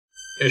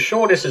You're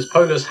sure this is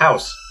Pola's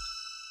house?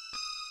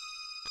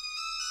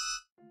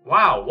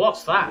 Wow,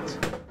 what's that?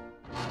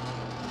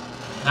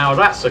 Now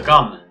that's a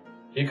gun.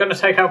 You gonna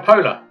take out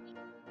Pola?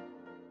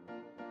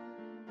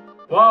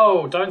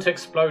 Whoa, don't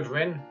explode,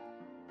 Rin.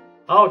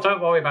 Oh,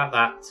 don't worry about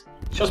that.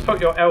 Just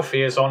put your elf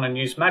ears on and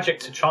use magic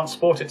to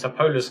transport it to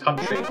Pola's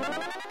country.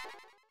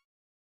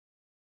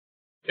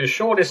 You're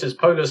sure this is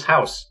Pola's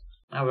house?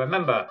 Now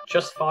remember,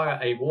 just fire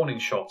a warning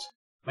shot.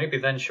 Maybe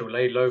then she'll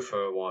lay low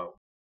for a while.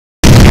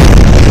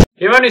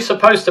 You're only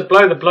supposed to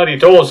blow the bloody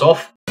doors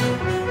off.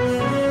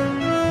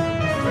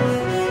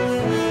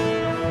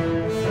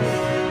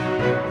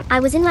 I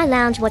was in my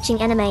lounge watching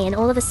anime and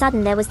all of a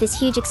sudden there was this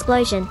huge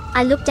explosion.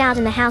 I looked out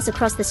and the house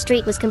across the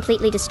street was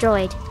completely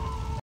destroyed.